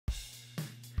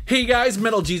Hey guys,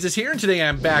 Metal Jesus here, and today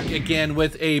I'm back again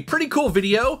with a pretty cool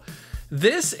video.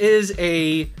 This is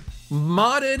a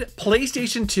modded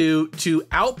PlayStation 2 to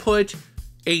output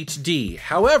HD.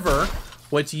 However,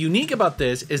 what's unique about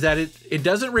this is that it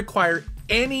doesn't require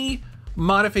any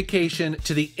modification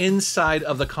to the inside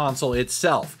of the console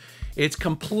itself. It's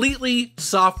completely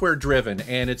software driven,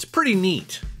 and it's pretty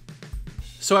neat.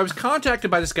 So I was contacted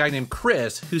by this guy named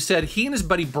Chris, who said he and his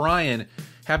buddy Brian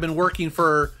have been working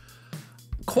for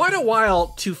quite a while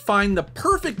to find the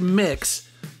perfect mix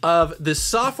of the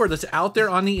software that's out there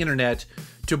on the internet,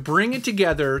 to bring it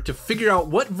together, to figure out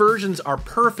what versions are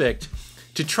perfect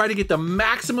to try to get the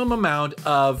maximum amount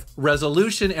of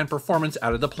resolution and performance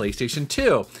out of the PlayStation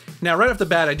 2. Now, right off the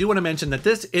bat, I do want to mention that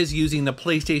this is using the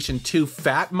PlayStation 2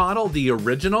 Fat model, the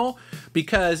original,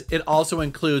 because it also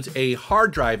includes a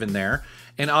hard drive in there,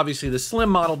 and obviously the Slim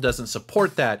model doesn't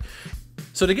support that.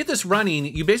 So to get this running,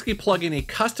 you basically plug in a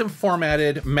custom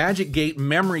formatted Magic Gate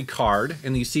memory card,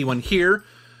 and you see one here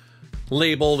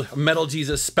labeled Metal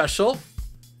Jesus Special.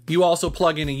 You also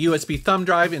plug in a USB thumb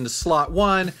drive into slot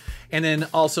 1, and then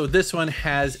also this one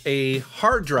has a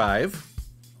hard drive.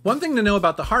 One thing to know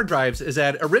about the hard drives is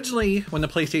that originally when the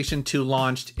PlayStation 2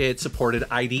 launched, it supported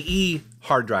IDE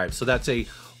hard drives. So that's a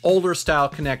older style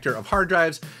connector of hard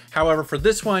drives. However, for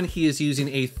this one, he is using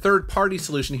a third-party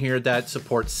solution here that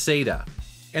supports SATA.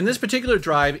 And this particular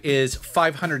drive is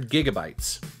 500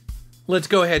 gigabytes. Let's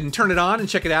go ahead and turn it on and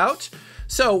check it out.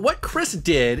 So what Chris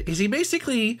did is he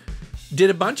basically did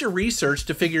a bunch of research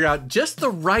to figure out just the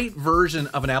right version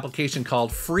of an application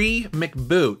called Free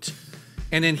McBoot.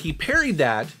 And then he paired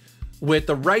that with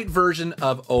the right version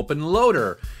of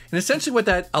OpenLoader. And essentially what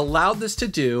that allowed this to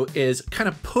do is kind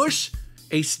of push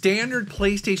a standard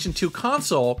PlayStation 2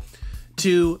 console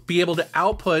to be able to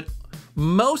output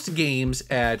most games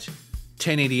at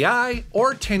 1080i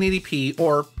or 1080p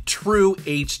or true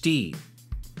HD.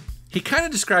 He kind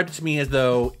of described it to me as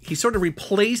though he's sort of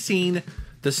replacing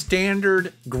the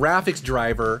standard graphics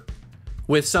driver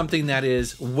with something that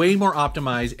is way more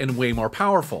optimized and way more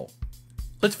powerful.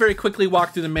 Let's very quickly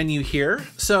walk through the menu here.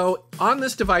 So on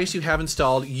this device you have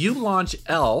installed ULaunch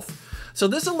ELF. So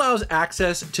this allows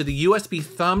access to the USB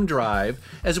thumb drive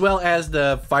as well as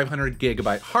the 500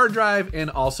 gigabyte hard drive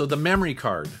and also the memory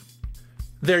card.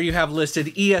 There you have listed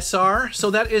ESR,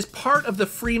 so that is part of the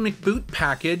Free McBoot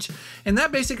package, and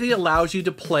that basically allows you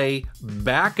to play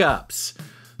backups.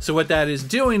 So what that is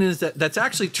doing is that's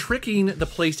actually tricking the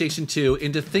PlayStation 2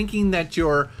 into thinking that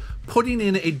you're putting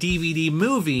in a DVD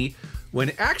movie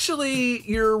when actually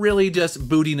you're really just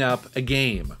booting up a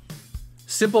game.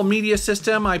 Simple Media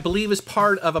System, I believe, is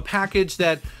part of a package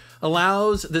that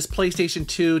allows this PlayStation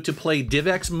 2 to play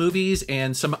DivX movies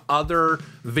and some other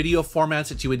video formats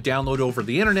that you would download over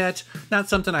the internet. Not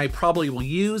something I probably will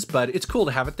use, but it's cool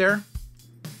to have it there.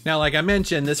 Now, like I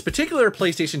mentioned, this particular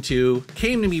PlayStation 2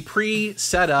 came to me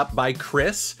pre-set up by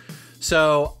Chris.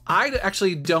 So I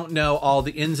actually don't know all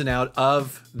the ins and outs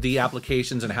of the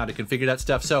applications and how to configure that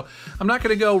stuff. So I'm not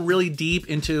going to go really deep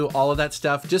into all of that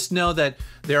stuff. Just know that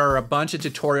there are a bunch of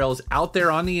tutorials out there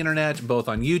on the internet, both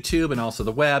on YouTube and also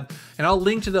the web. And I'll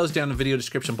link to those down in the video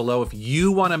description below if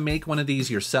you want to make one of these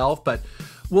yourself, but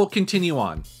we'll continue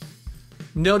on.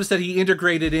 Notice that he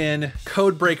integrated in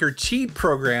Codebreaker cheat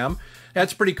program.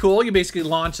 That's pretty cool. You basically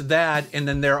launch that, and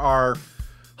then there are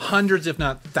hundreds, if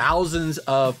not thousands,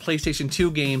 of PlayStation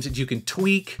 2 games that you can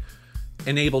tweak,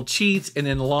 enable cheats, and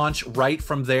then launch right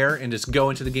from there and just go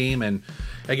into the game. And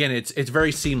again, it's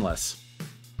very seamless.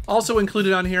 Also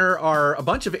included on here are a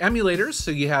bunch of emulators. So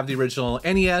you have the original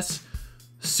NES,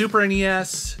 Super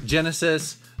NES,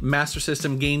 Genesis, Master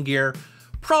System, Game Gear.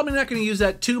 Probably not going to use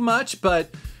that too much, but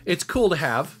it's cool to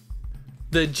have.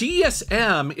 The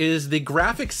GSM is the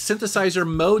graphics synthesizer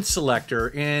mode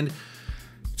selector, and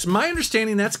it's my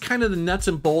understanding that's kind of the nuts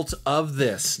and bolts of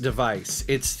this device.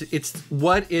 It's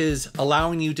what is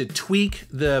allowing you to tweak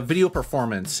the video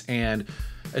performance and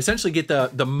essentially get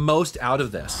the most out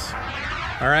of this.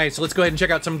 All right, so let's go ahead and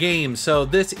check out some games. So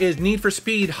this is Need for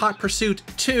Speed Hot Pursuit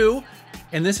 2,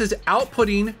 and this is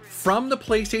outputting from the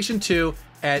PlayStation 2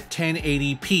 at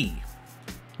 1080p.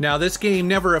 Now, this game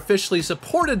never officially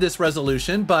supported this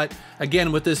resolution, but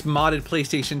again, with this modded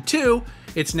PlayStation 2,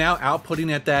 it's now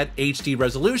outputting at that HD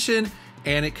resolution,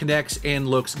 and it connects and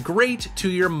looks great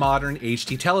to your modern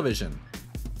HD television.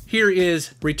 Here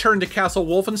is Return to Castle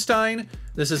Wolfenstein.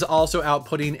 This is also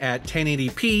outputting at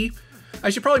 1080p.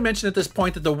 I should probably mention at this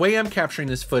point that the way I'm capturing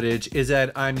this footage is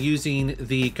that I'm using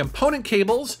the component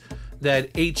cables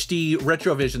that HD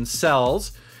Retrovision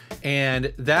sells,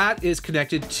 and that is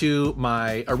connected to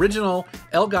my original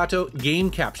Elgato game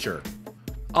capture.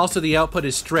 Also, the output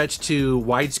is stretched to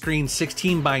widescreen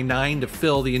 16:9 to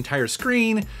fill the entire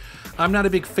screen. I'm not a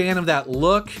big fan of that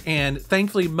look, and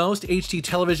thankfully most HD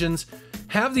televisions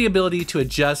have the ability to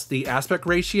adjust the aspect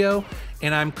ratio,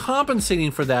 and I'm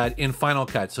compensating for that in Final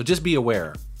Cut, so just be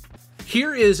aware.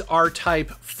 Here is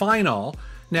R-Type Final.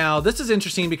 Now, this is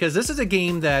interesting because this is a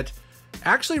game that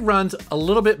actually runs a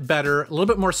little bit better, a little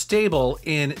bit more stable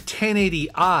in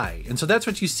 1080i, and so that's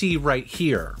what you see right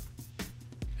here.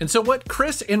 And so what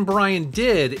Chris and Brian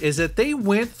did is that they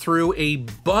went through a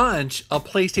bunch of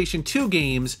PlayStation 2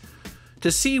 games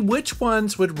to see which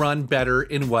ones would run better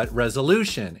in what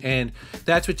resolution. And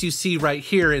that's what you see right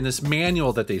here in this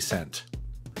manual that they sent.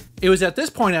 It was at this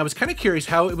point I was kind of curious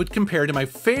how it would compare to my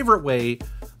favorite way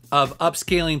of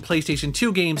upscaling PlayStation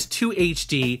 2 games to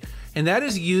HD, and that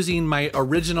is using my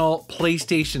original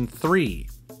PlayStation 3.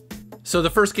 So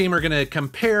the first game we're gonna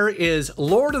compare is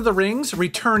Lord of the Rings: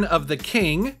 Return of the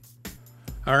King.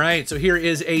 All right, so here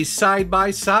is a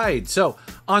side-by-side. So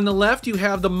on the left, you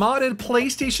have the modded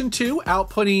PlayStation 2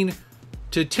 outputting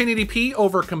to 1080p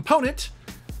over component.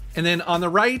 And then on the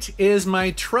right is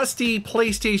my trusty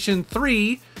PlayStation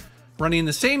 3 running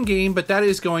the same game, but that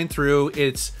is going through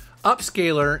its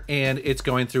upscaler and it's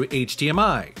going through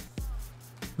HDMI.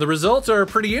 The results are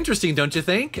pretty interesting, don't you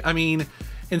think? I mean,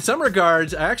 in some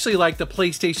regards, I actually like the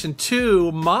PlayStation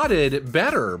 2 modded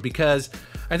better because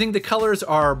I think the colors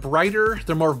are brighter,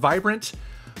 they're more vibrant,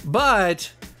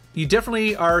 but you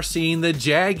definitely are seeing the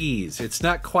jaggies. It's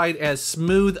not quite as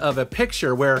smooth of a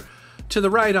picture, where to the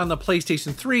right on the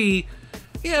PlayStation 3,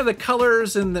 yeah, the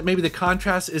colors and maybe the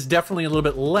contrast is definitely a little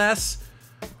bit less,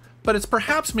 but it's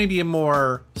perhaps maybe a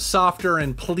more softer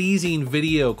and pleasing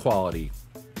video quality.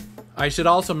 I should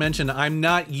also mention I'm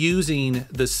not using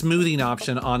the smoothing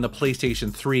option on the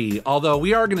PlayStation 3, although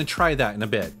we are going to try that in a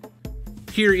bit.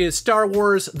 Here is Star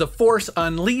Wars: The Force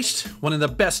Unleashed, one of the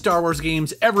best Star Wars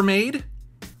games ever made.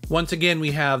 Once again,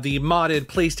 we have the modded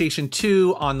PlayStation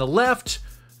 2 on the left,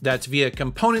 that's via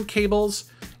component cables,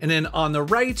 and then on the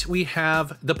right, we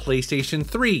have the PlayStation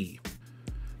 3.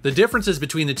 The differences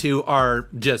between the two are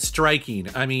just striking.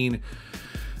 I mean,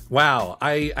 wow,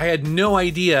 I had no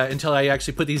idea until I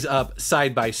actually put these up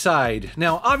side by side.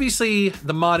 Now, obviously,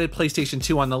 the modded PlayStation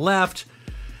 2 on the left,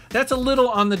 that's a little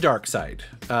on the dark side.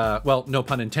 Well, no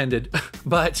pun intended,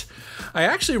 but I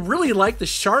actually really like the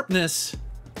sharpness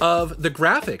of the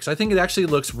graphics. I think it actually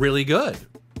looks really good.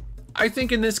 I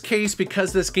think in this case,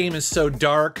 because this game is so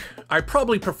dark, I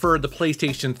probably prefer the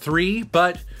PlayStation 3,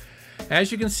 but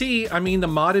as you can see, I mean, the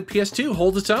modded PS2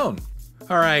 holds its own.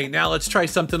 All right, now let's try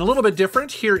something a little bit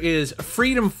different. Here is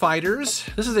Freedom Fighters.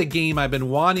 This is a game I've been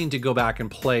wanting to go back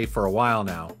and play for a while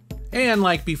now. And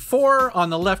like before, on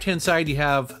the left-hand side, you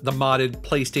have the modded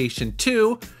PlayStation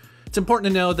 2. It's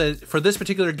important to know that for this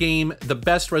particular game, the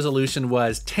best resolution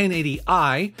was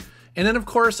 1080i. And then of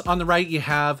course, on the right, you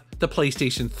have the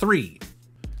PlayStation 3.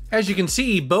 As you can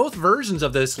see, both versions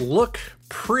of this look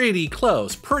pretty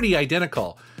close, pretty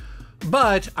identical.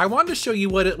 But I wanted to show you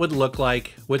what it would look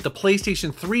like with the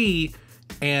PlayStation 3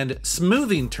 and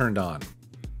smoothing turned on.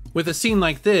 With a scene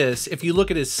like this, if you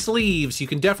look at his sleeves, you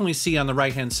can definitely see on the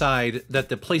right-hand side that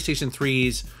the PlayStation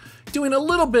 3's doing a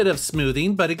little bit of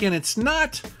smoothing, but again, it's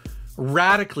not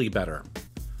radically better.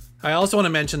 I also want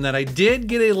to mention that I did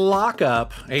get a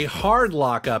lockup, a hard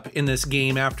lockup in this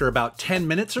game after about 10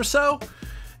 minutes or so.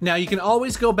 Now you can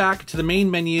always go back to the main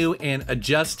menu and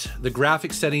adjust the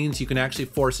graphic settings. You can actually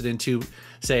force it into,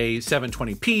 say,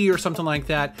 720p or something like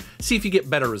that. See if you get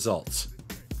better results.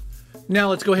 Now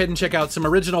let's go ahead and check out some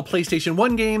original PlayStation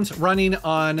 1 games running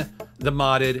on the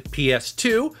modded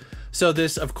PS2. So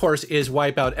this, of course, is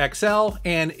Wipeout XL,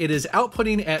 and it is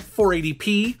outputting at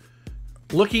 480p,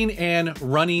 looking and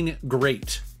running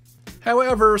great.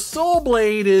 However, Soul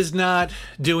Blade is not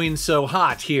doing so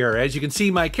hot here. As you can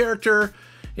see, my character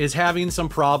is having some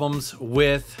problems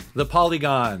with the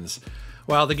polygons.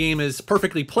 While the game is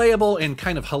perfectly playable and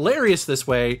kind of hilarious this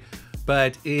way,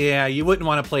 but yeah, you wouldn't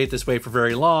want to play it this way for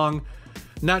very long.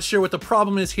 Not sure what the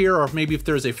problem is here, or maybe if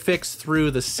there's a fix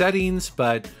through the settings,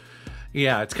 but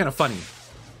yeah, it's kind of funny.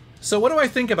 So what do I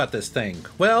think about this thing?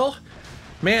 Well,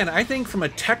 man, I think from a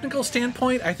technical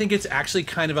standpoint, I think it's actually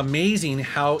kind of amazing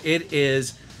how it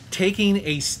is taking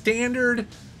a standard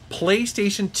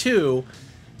PlayStation 2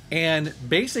 and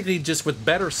basically just with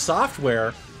better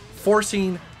software,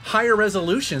 forcing higher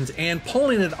resolutions and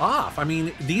pulling it off. I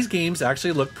mean, these games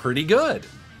actually look pretty good.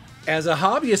 As a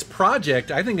hobbyist project,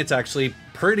 I think it's actually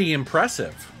pretty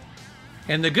impressive.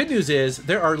 And the good news is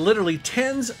there are literally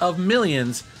tens of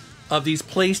millions of these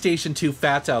PlayStation 2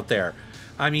 Fats out there.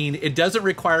 I mean, it doesn't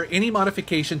require any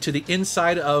modification to the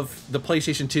inside of the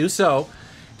PlayStation 2. So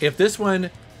if this one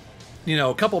you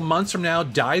know, a couple months from now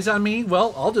dies on me,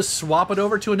 well, I'll just swap it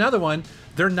over to another one.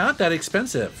 They're not that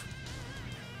expensive.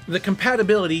 The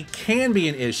compatibility can be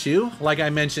an issue. Like I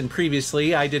mentioned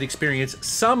previously, I did experience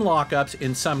some lockups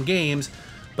in some games,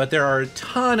 but there are a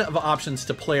ton of options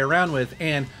to play around with.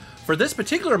 And for this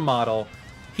particular model,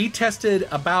 he tested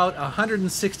about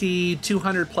 160,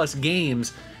 200 plus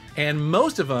games, and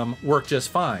most of them work just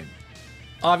fine.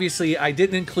 Obviously, I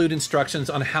didn't include instructions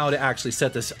on how to actually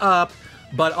set this up,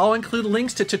 but I'll include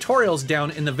links to tutorials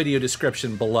down in the video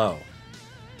description below.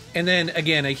 And then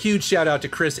again, a huge shout out to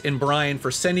Chris and Brian for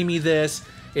sending me this.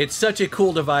 It's such a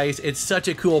cool device. It's such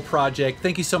a cool project.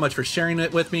 Thank you so much for sharing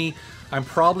it with me. I'm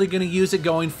probably going to use it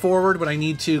going forward when I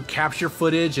need to capture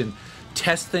footage and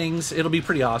test things. It'll be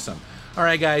pretty awesome. All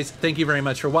right, guys, thank you very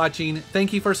much for watching.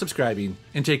 Thank you for subscribing,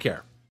 and take care.